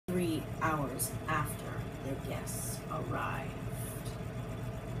hours after their guests arrived.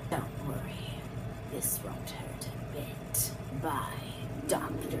 Don't worry, this won't hurt a bit. By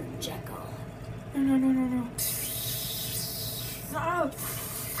Dr. Jekyll. No. Oh.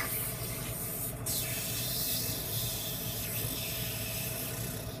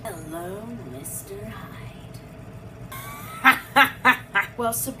 Hello, Mr. Hyde.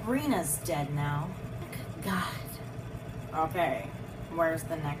 Well, Sabrina's dead now. God. Okay, where's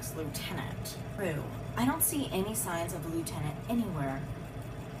the next lieutenant? True. I don't see any signs of a lieutenant anywhere.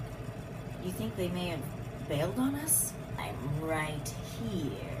 You think they may have bailed on us? I'm right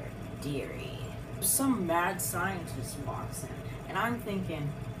here, dearie. Some mad scientist walks in, and I'm thinking,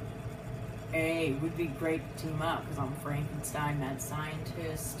 hey, we'd be great to team up because I'm Frankenstein, mad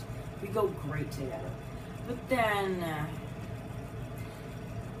scientist. We go great together. But then,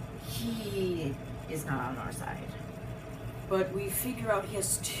 he is not on our side. But we figure out he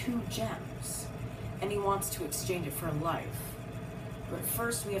has 2 gems, and he wants to exchange it for life. But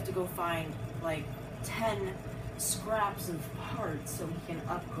first we have to go find, like, 10 scraps of parts so he can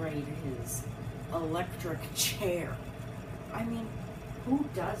upgrade his electric chair. I mean, who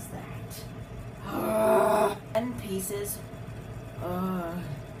does that? 10 pieces?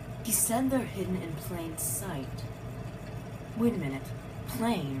 He said they're hidden in plain sight. Wait a minute.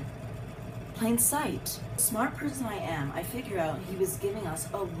 Plain sight. Smart person I am, I figure out he was giving us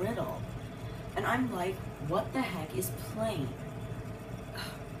a riddle. And I'm like, what the heck is plain?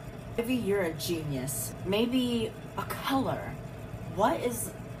 Maybe you're a genius. Maybe a color. What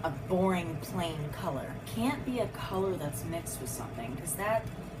is a boring plain color? Can't be a color that's mixed with something, because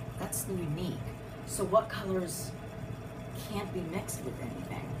that's unique. So what colors can't be mixed with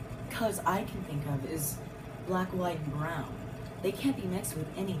anything? Colors I can think of is black, white, and brown. They can't be mixed with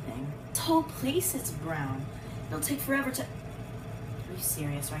anything. This whole place is brown. It'll take forever to... Are you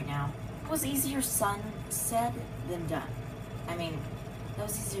serious right now? It was easier said than done. I mean, that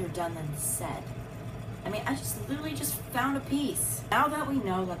was easier done than said. I mean, I just literally just found a piece. Now that we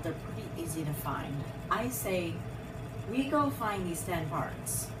know that they're pretty easy to find, I say we go find these 10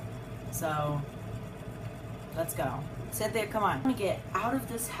 parts. So, let's go. Cynthia, come on. I'm gonna get out of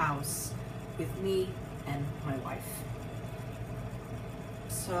this house with me and my wife.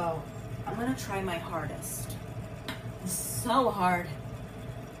 So, I'm gonna try my hardest. It's so hard.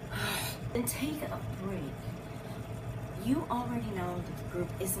 And take a break. You already know that the group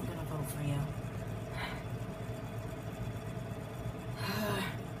isn't gonna vote for you.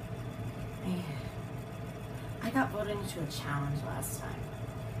 I got voted into a challenge last time.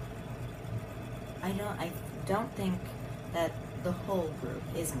 I don't think that the whole group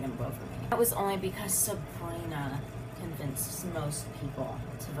isn't gonna vote for me. That was only because Sabrina convinced most people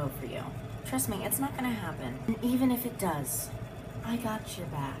to vote for you. Trust me, it's not gonna happen. And even if it does, I got your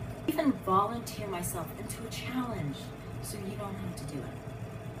back. I even volunteer myself into a challenge so you don't have to do it.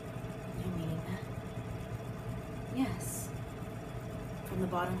 You meaning that? Yes. From the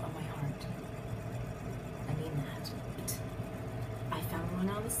bottom of my heart. I mean that. I found one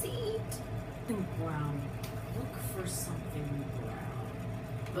on the seat. Something brown. Look for something brown.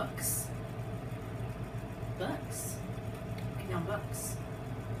 Books? Books? Okay, now books.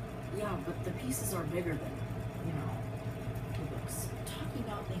 Yeah, but the pieces are bigger than, the books. Talking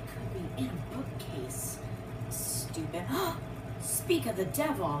about they could be in a bookcase. Stupid. Speak of the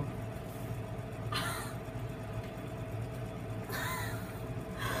devil.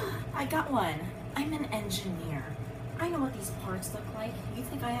 I got one. I'm an engineer. I know what these parts look like. You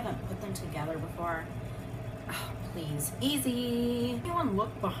think I haven't put them together before? Oh, please. Easy. Anyone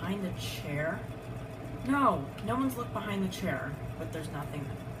look behind the chair? No one's looked behind the chair, but there's nothing.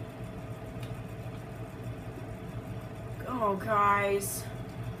 Oh, guys.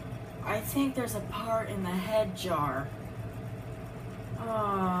 I think there's a part in the head jar.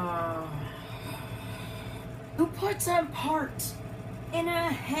 Who puts a part in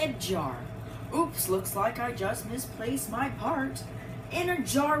a head jar? Oops, looks like I just misplaced my part in a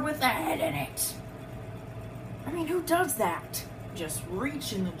jar with a head in it. I mean, who does that? Just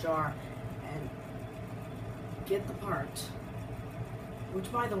reach in the jar and get the part.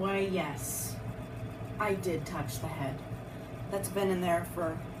 Which, by the way, yes, I did touch the head. That's been in there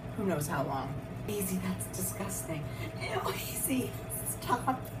for who knows how long. Easy, that's disgusting. Ew, easy,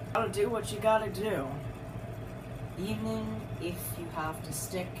 stop. Gotta do what you gotta do. Even if you have to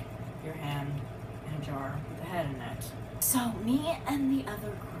stick your hand in a jar with a head in it. So me and the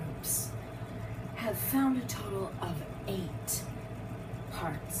other groups have found a total of 8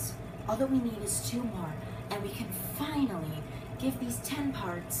 parts. All that we need is 2 more, and we can finally give these 10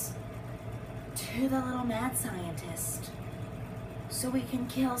 parts to the little mad scientist so we can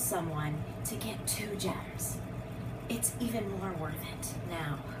kill someone to get 2 gems. It's even more worth it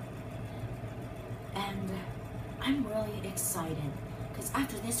now. And I'm really excited, because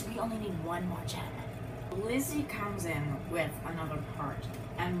after this we only need 1 more gem. Lizzie comes in with another part,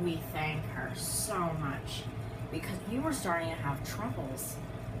 and we thank her so much, because we were starting to have troubles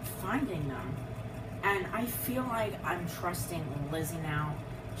finding them. And I feel like I'm trusting Lizzie now.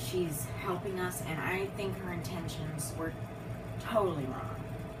 She's helping us, and I think her intentions were totally wrong.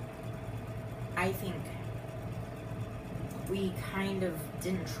 I think we kind of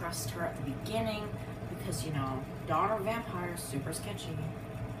didn't trust her at the beginning because, you know, daughter of vampires, super sketchy.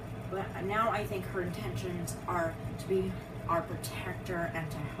 But now I think her intentions are to be our protector and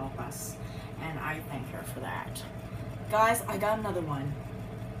to help us. And I thank her for that. Guys, I got another one.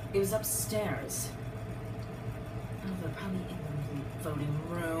 It was upstairs. Oh, they're probably in the voting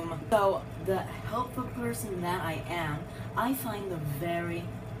room. So, the helpful person that I am, I find the very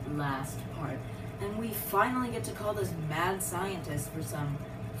last part. And we finally get to call this mad scientist for some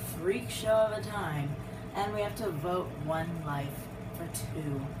freak show of a time. And we have to vote 1 life for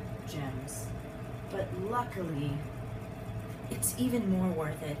 2 gems. But luckily, it's even more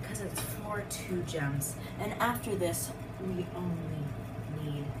worth it because it's for 2 gems. And after this, we only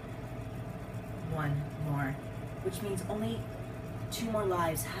need 1 more, which means only 2 more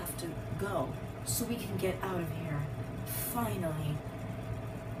lives have to go so we can get out of here. Finally.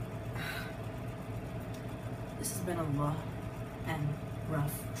 This has been a long and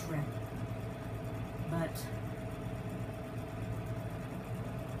rough trip, but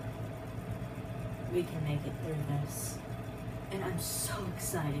we can make it through this. And I'm so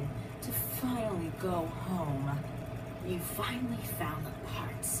excited to finally go home. You finally found the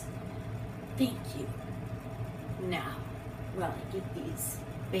parts. Thank you. Now, while I get these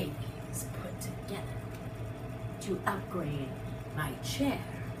babies put together to upgrade my chair,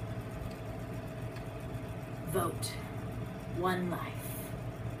 vote 1 life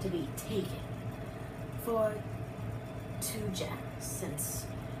to be taken for 2 gems, since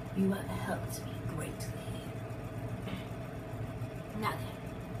you have helped me greatly. Now then,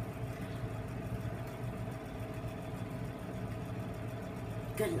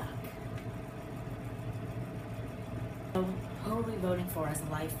 good luck. So, who are we voting for as a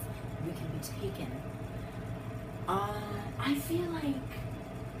life we can be taken? I feel like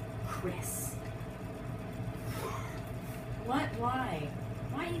Chris. What? Why?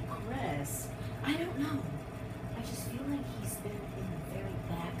 Why Chris? I don't know. I just feel like he's been in the very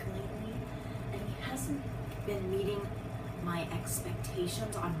back lately, and he hasn't been meeting my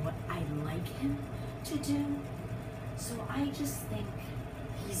expectations on what I like him to do. So I just think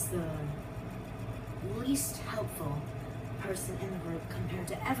he's the least helpful person in the group compared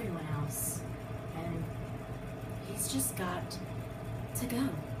to everyone else. And he's just got to go.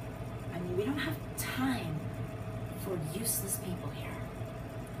 I mean, we don't have time for useless people here.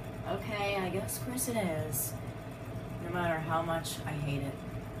 Okay, I guess Chris it is. No matter how much I hate it,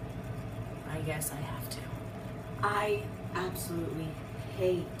 I guess I have to. I absolutely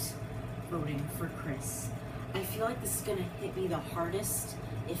hate voting for Chris. I feel like this is gonna hit me the hardest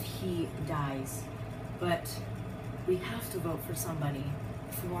if he dies. But we have to vote for somebody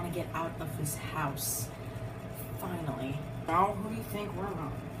if we want to get out of this house. Finally. Now, who do you think we're voting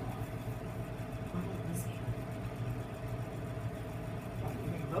for? What about Lizzie? What,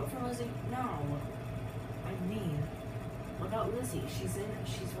 you gonna vote for Lizzie? No. I mean, what about Lizzie? She's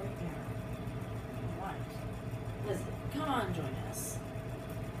right there. What? Lizzie, come on, join us.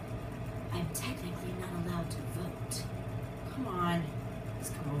 I'm technically not allowed to vote. Come on.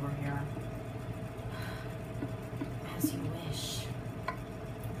 Just come over here. As you wish.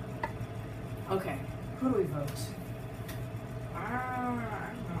 Okay, who do we vote? I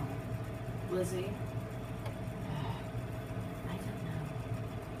don't know. Lizzie? I don't know.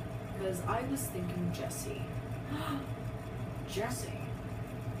 Because I was thinking Jessie. Jessie?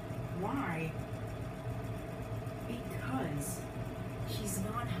 Why? Because she's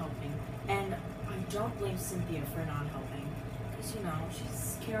not helping. And I don't blame Cynthia for not helping. Because, you know,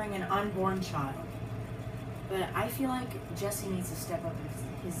 she's carrying an unborn child. But I feel like Jesse needs to step up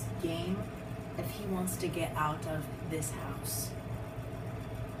his game if he wants to get out of this house.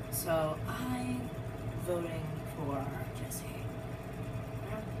 So I'm voting for Jesse.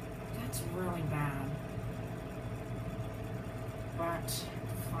 That's really bad. But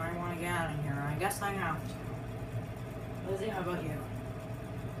if I want to get out of here, I guess I have to. Lizzie, how about you?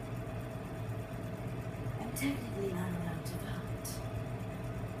 I'm technically not allowed to vote.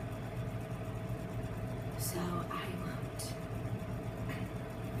 So I won't.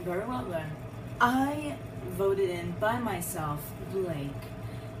 Very well then. I voted in by myself Blake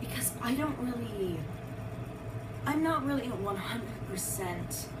because I'm not really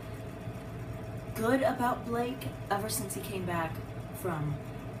 100% good about Blake ever since he came back from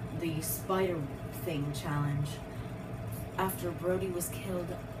the spider thing challenge. After Brody was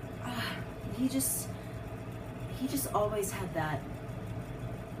killed, he just always had that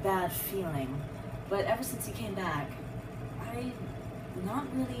bad feeling. But ever since he came back, I not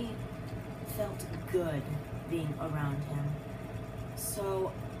really felt good being around him.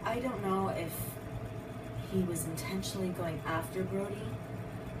 So I don't know if he was intentionally going after Brody,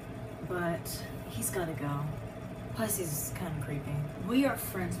 but he's gotta go. Plus he's kind of creepy. We are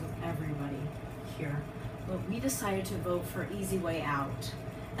friends with everybody here, but we decided to vote for Easy Way Out.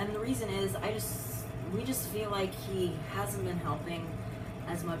 And the reason is we just feel like he hasn't been helping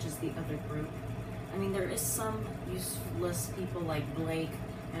as much as the other group. I mean, there is some useless people like Blake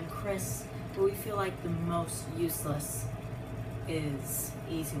and Chris, but we feel like the most useless is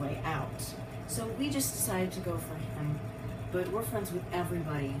Easy Way Out. So we just decided to go for him, but we're friends with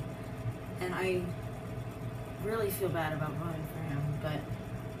everybody, and I really feel bad about voting for him, but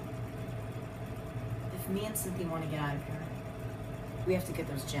if me and Cynthia want to get out of here, we have to get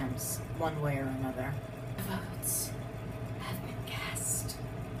those gems, one way or another. Votes have been cast.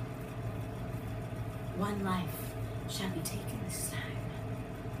 One life shall be taken this time,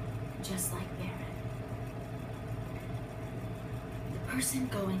 just like Baron. The person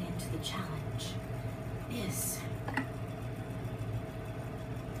going into the challenge is...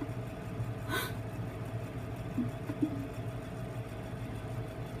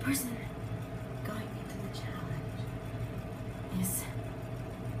 The person going into the challenge is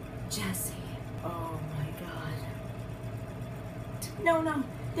Jesse. Oh my god. No,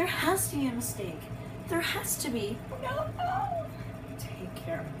 there has to be a mistake. There has to be. No. Take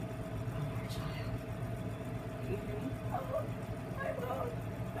care of our child. You hear me? Oh,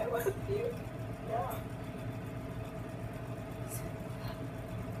 I love you. Yeah. It's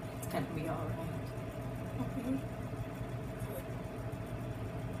gonna be alright. Okay.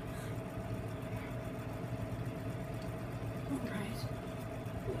 Alright.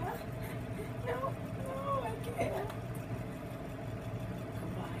 Yeah. No, I can't.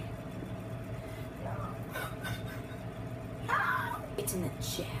 Goodbye. Get in the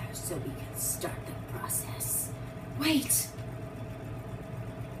chair so we can start the process. Wait!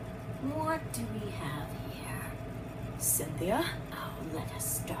 What do we have here? Cynthia? Oh, let us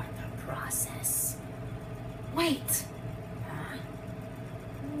start the process. Wait! Huh?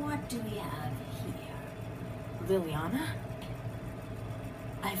 What do we have here? Liliana?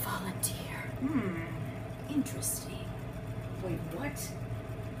 I volunteer. Interesting. Wait, what?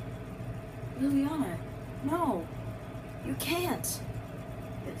 Liliana, no. You can't.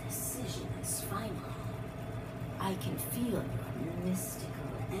 The decision is final. I can feel your mystical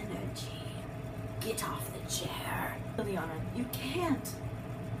energy. Get off the chair. Liliana, you can't.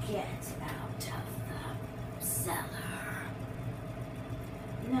 Get out of the cellar.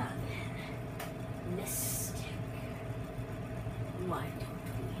 Now then, Mystic, why don't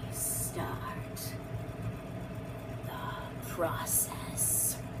we start the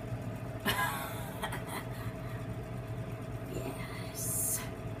process? Yes.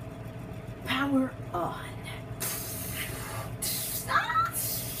 Power on.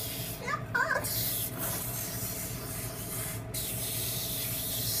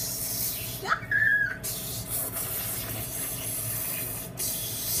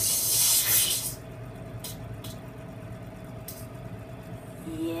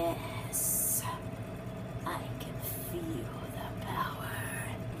 Yes, I can feel the power.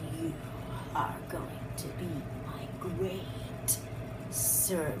 You are going to be my great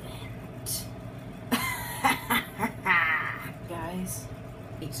servant. Guys,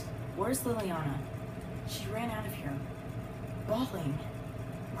 wait, where's Liliana? She ran out of here, bawling.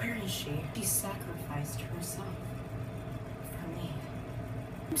 Where is she? She sacrificed herself for me.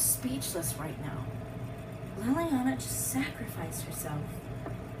 I'm speechless right now. Liliana just sacrificed herself.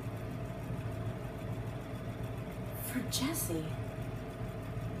 For Jesse.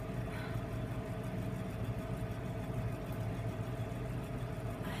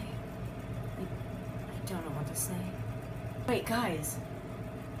 I don't know what to say. Wait, guys.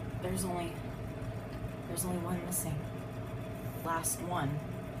 There's only one missing. Last one.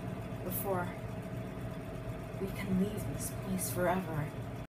 Before we can leave this place forever.